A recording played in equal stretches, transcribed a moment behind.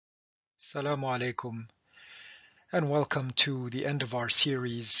Assalamu alaikum and welcome to the end of our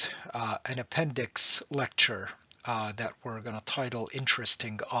series, an appendix lecture that we're going to title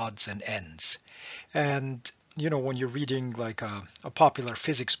Interesting Odds and Ends. And, when you're reading like a popular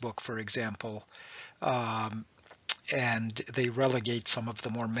physics book, for example, and they relegate some of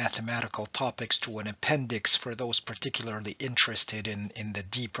the more mathematical topics to an appendix for those particularly interested in the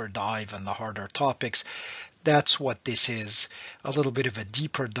deeper dive and the harder topics, that's what this is, a little bit of a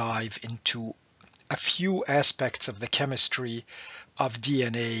deeper dive into a few aspects of the chemistry of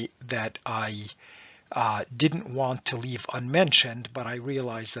DNA that I didn't want to leave unmentioned, but I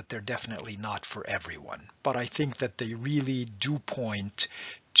realize that they're definitely not for everyone. But I think that they really do point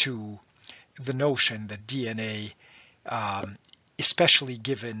to the notion that DNA, especially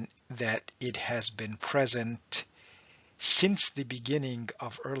given that it has been present since the beginning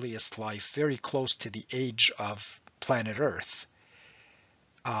of earliest life, very close to the age of planet Earth,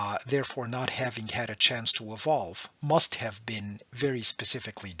 therefore not having had a chance to evolve, must have been very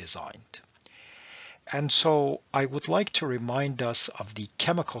specifically designed. And so I would like to remind us of the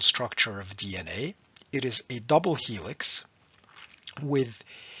chemical structure of DNA. It is a double helix with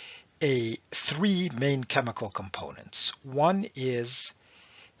three main chemical components. One is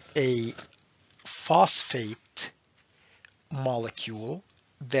a phosphate molecule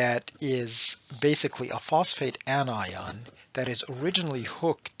that is basically a phosphate anion that is originally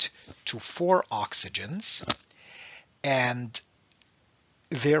hooked to 4 oxygens and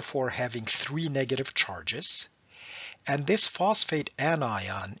therefore having 3 negative charges. And this phosphate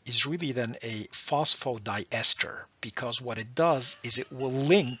anion is really then a phosphodiester, because what it does is it will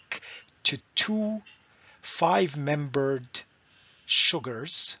link to 2 5-membered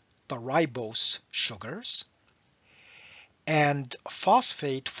sugars, the ribose sugars, and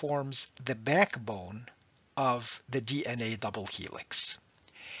phosphate forms the backbone of the DNA double helix.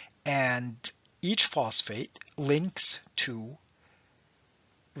 And each phosphate links to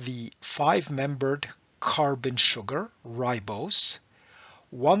the 5-membered carbon sugar, ribose,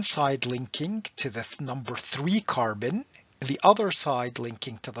 one side linking to the number 3 carbon, the other side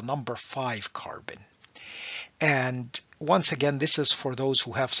linking to the number 5 carbon. And once again, this is for those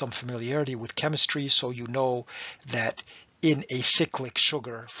who have some familiarity with chemistry, so you know that in a cyclic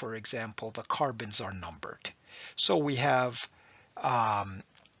sugar, for example, the carbons are numbered. So we have the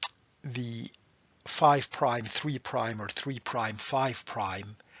 5', 3', or 3',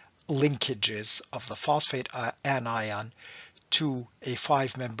 5' linkages of the phosphate anion to a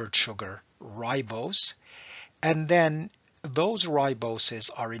 5-membered sugar, ribose. And then those riboses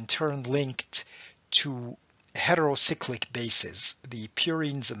are in turn linked to heterocyclic bases, the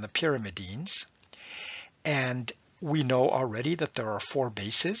purines and the pyrimidines. And we know already that there are 4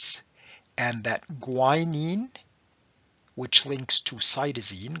 bases, and that guanine, which links to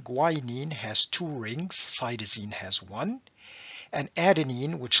cytosine, guanine has 2 rings, cytosine has 1, and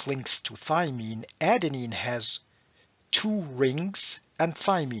adenine, which links to thymine, adenine has 2 rings and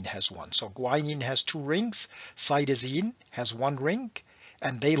thymine has 1. So guanine has 2 rings, cytosine has 1 ring,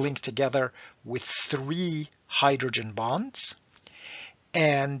 and they link together with 3 hydrogen bonds.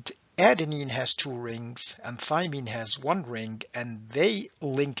 And adenine has 2 rings and thymine has 1 ring, and they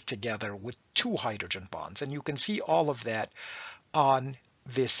link together with 2 hydrogen bonds. And you can see all of that on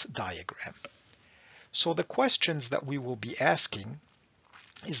this diagram. So the questions that we will be asking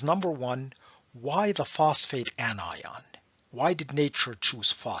is, number 1, why the phosphate anion? Why did nature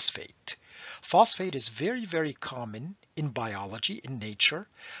choose phosphate? Phosphate is very, very common in biology, in nature,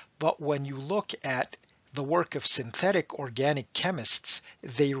 but when you look at the work of synthetic organic chemists,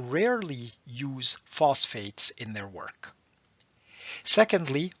 they rarely use phosphates in their work.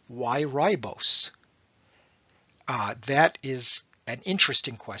 Secondly, why ribose? That is an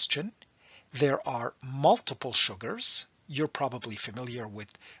interesting question. There are multiple sugars. You're probably familiar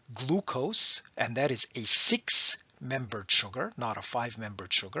with glucose, and that is a 6-membered sugar, not a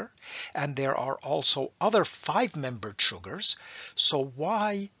 5-membered sugar. And there are also other 5-membered sugars. So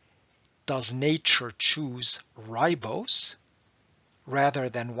why does nature choose ribose rather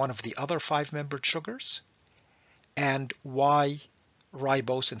than one of the other 5-membered sugars? And why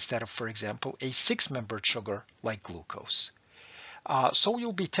ribose instead of, for example, a 6-membered sugar like glucose? So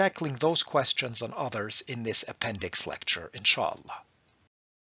we'll be tackling those questions and others in this appendix lecture, inshallah.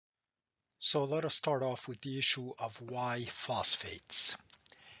 So let us start off with the issue of why phosphates.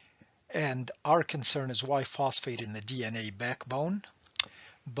 And our concern is why phosphate in the DNA backbone.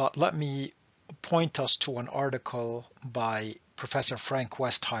 But let me point us to an article by Professor Frank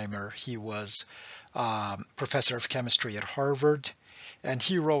Westheimer. He was professor of chemistry at Harvard, And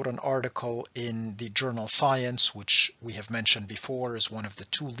he wrote an article in the journal Science, which we have mentioned before is one of the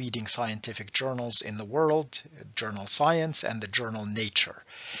two leading scientific journals in the world, journal Science and the journal Nature.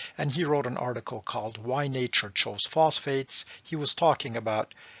 And he wrote an article called Why Nature Chose Phosphates. He was talking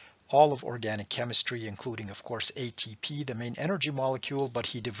about all of organic chemistry, including, of course, ATP, the main energy molecule, but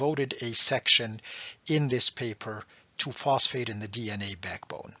he devoted a section in this paper to phosphate in the DNA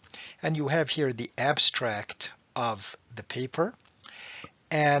backbone. And you have here the abstract of the paper.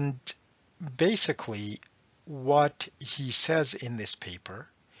 And basically, what he says in this paper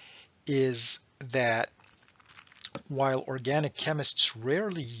is that while organic chemists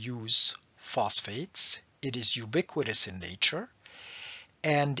rarely use phosphates, it is ubiquitous in nature,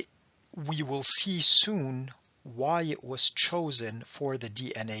 and we will see soon why it was chosen for the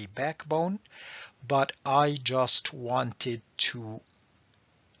DNA backbone, but I just wanted to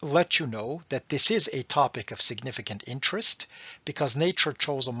let you know that this is a topic of significant interest because nature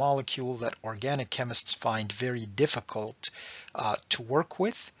chose a molecule that organic chemists find very difficult to work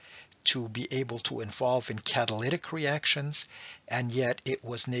with, to be able to involve in catalytic reactions, and yet it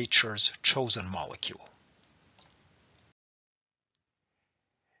was nature's chosen molecule.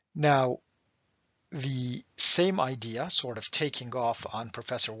 Now, the same idea, sort of taking off on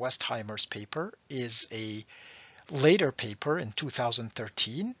Professor Westheimer's paper, is a later paper in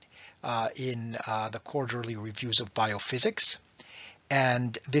 2013 in the Quarterly Reviews of Biophysics.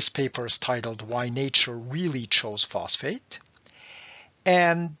 And this paper is titled Why Nature Really Chose Phosphate.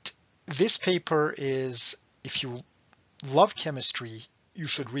 And this paper is, if you love chemistry, you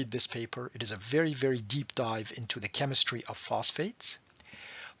should read this paper. It is a very, very deep dive into the chemistry of phosphates.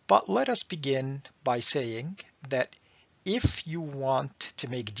 But let us begin by saying that if you want to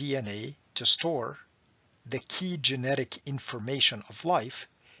make DNA to store the key genetic information of life,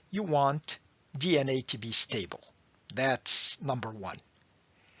 you want DNA to be stable. That's number one.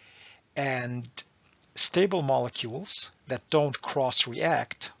 And stable molecules that don't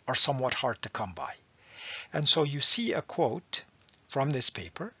cross-react are somewhat hard to come by. And so you see a quote from this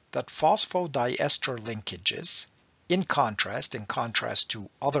paper that phosphodiester linkages, in contrast to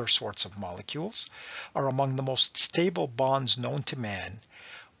other sorts of molecules, are among the most stable bonds known to man,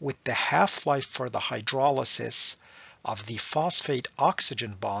 with the half-life for the hydrolysis of the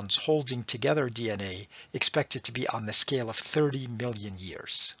phosphate-oxygen bonds holding together DNA expected to be on the scale of 30 million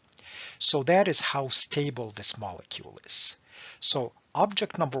years. So that is how stable this molecule is. So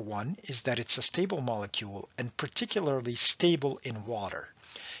object number one is that it's a stable molecule and particularly stable in water.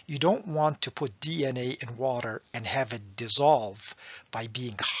 You don't want to put DNA in water and have it dissolve by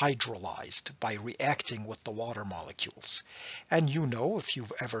being hydrolyzed, by reacting with the water molecules. And you know, if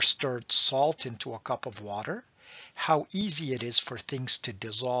you've ever stirred salt into a cup of water, how easy it is for things to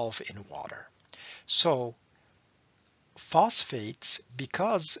dissolve in water. So phosphates,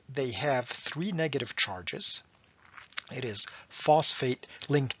 because they have 3 negative charges, it is phosphate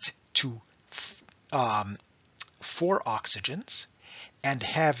linked to 4 oxygens, and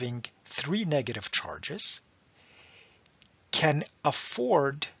having 3 negative charges, can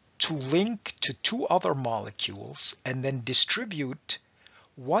afford to link to 2 other molecules and then distribute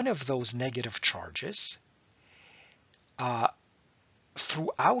one of those negative charges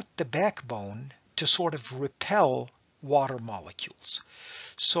throughout the backbone to sort of repel water molecules.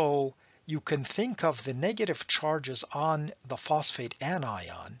 So you can think of the negative charges on the phosphate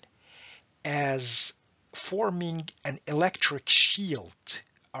anion as forming an electric shield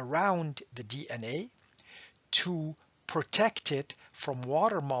around the DNA to protect it from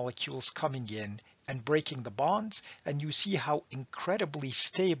water molecules coming in and breaking the bonds. And you see how incredibly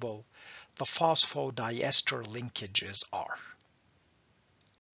stable the phosphodiester linkages are.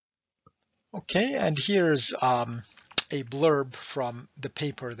 Okay, and here's a blurb from the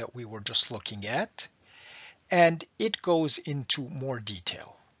paper that we were just looking at, and it goes into more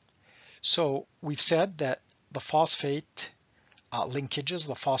detail. So we've said that the phosphate linkages,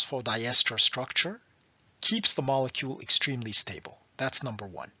 the phosphodiester structure, keeps the molecule extremely stable. That's number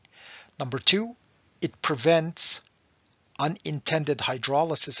one. Number two, it prevents unintended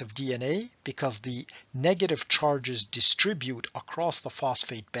hydrolysis of DNA because the negative charges distribute across the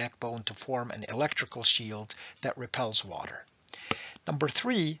phosphate backbone to form an electrical shield that repels water. Number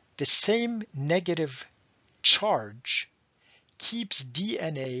three, the same negative charge keeps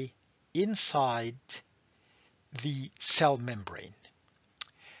DNA inside the cell membrane.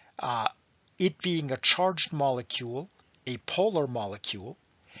 It being a charged molecule, a polar molecule,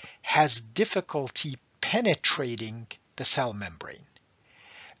 has difficulty penetrating the cell membrane.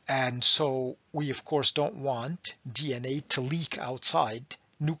 And so we, of course, don't want DNA to leak outside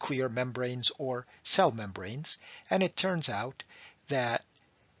nuclear membranes or cell membranes. And it turns out that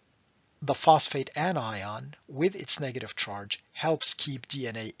the phosphate anion with its negative charge helps keep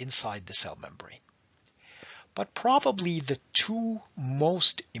DNA inside the cell membrane. But probably the two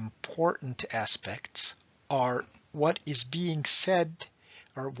most important aspects are what is being said,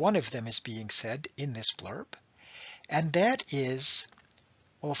 or one of them is being said in this blurb, and that is,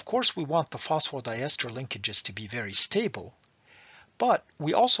 well, of course we want the phosphodiester linkages to be very stable, but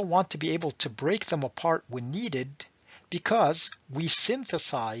we also want to be able to break them apart when needed because we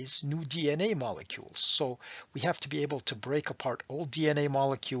synthesize new DNA molecules. So we have to be able to break apart old DNA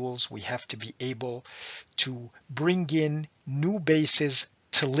molecules. We have to be able to bring in new bases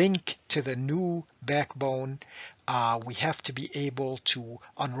to link to the new backbone. We have to be able to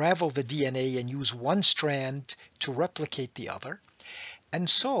unravel the DNA and use one strand to replicate the other. And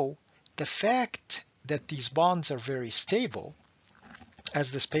so the fact that these bonds are very stable,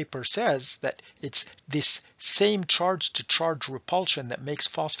 as this paper says, that it's this same charge-to-charge repulsion that makes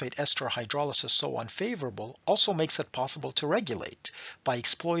phosphate ester hydrolysis so unfavorable, also makes it possible to regulate by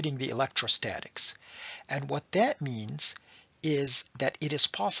exploiting the electrostatics. And what that means is that it is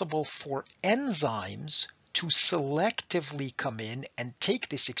possible for enzymes to selectively come in and take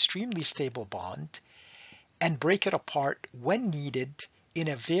this extremely stable bond and break it apart when needed in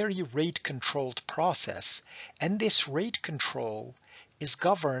a very rate-controlled process. And this rate control is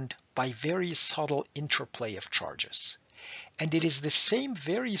governed by very subtle interplay of charges. And it is the same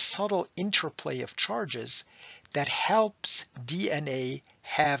very subtle interplay of charges that helps DNA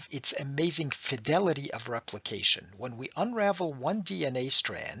have its amazing fidelity of replication. When we unravel one DNA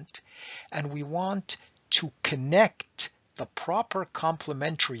strand and we want to connect the proper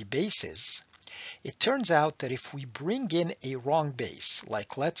complementary bases, it turns out that if we bring in a wrong base,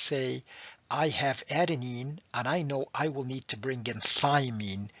 like let's say I have adenine and I know I will need to bring in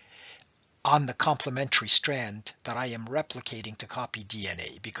thymine on the complementary strand that I am replicating to copy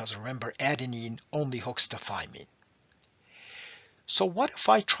DNA, because remember, adenine only hooks to thymine. So what if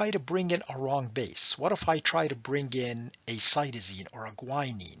I try to bring in a wrong base? What if I try to bring in a cytosine or a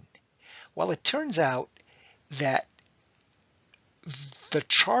guanine? Well, it turns out that the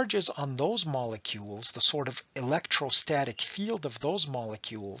charges on those molecules, the sort of electrostatic field of those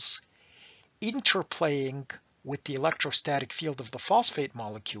molecules, interplaying with the electrostatic field of the phosphate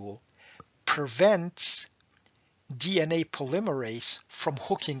molecule, prevents DNA polymerase from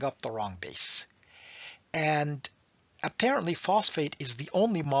hooking up the wrong base. And apparently phosphate is the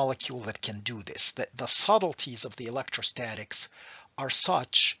only molecule that can do this, that the subtleties of the electrostatics are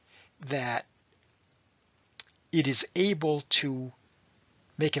such that it is able to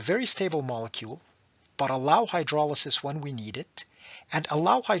make a very stable molecule, but allow hydrolysis when we need it, and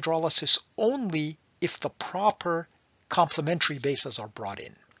allow hydrolysis only if the proper complementary bases are brought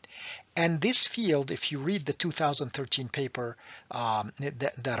in. And this field, if you read the 2013 paper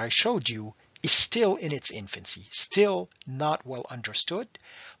that I showed you, is still in its infancy, still not well understood,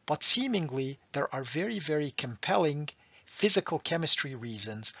 but seemingly there are very, very compelling physical chemistry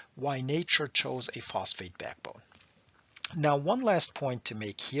reasons why nature chose a phosphate backbone. Now, one last point to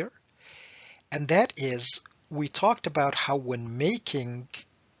make here, and that is we talked about how when making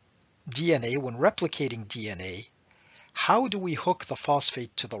DNA, when replicating DNA, how do we hook the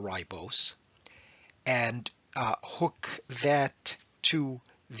phosphate to the ribose and hook that to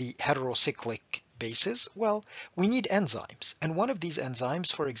the heterocyclic bases? Well, we need enzymes. And one of these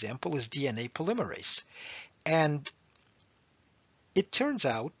enzymes, for example, is DNA polymerase. And it turns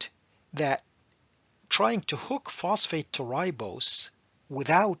out that trying to hook phosphate to ribose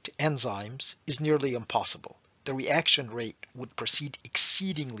without enzymes is nearly impossible. The reaction rate would proceed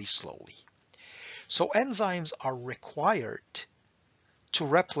exceedingly slowly. So enzymes are required to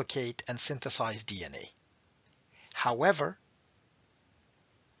replicate and synthesize DNA. However,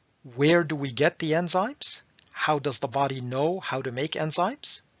 where do we get the enzymes? How does the body know how to make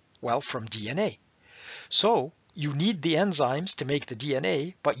enzymes? Well, from DNA. So you need the enzymes to make the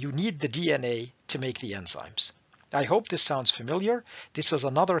DNA, but you need the DNA to make the enzymes. I hope this sounds familiar. This is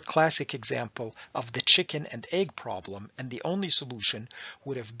another classic example of the chicken and egg problem, and the only solution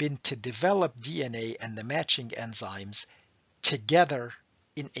would have been to develop DNA and the matching enzymes together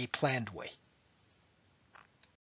in a planned way.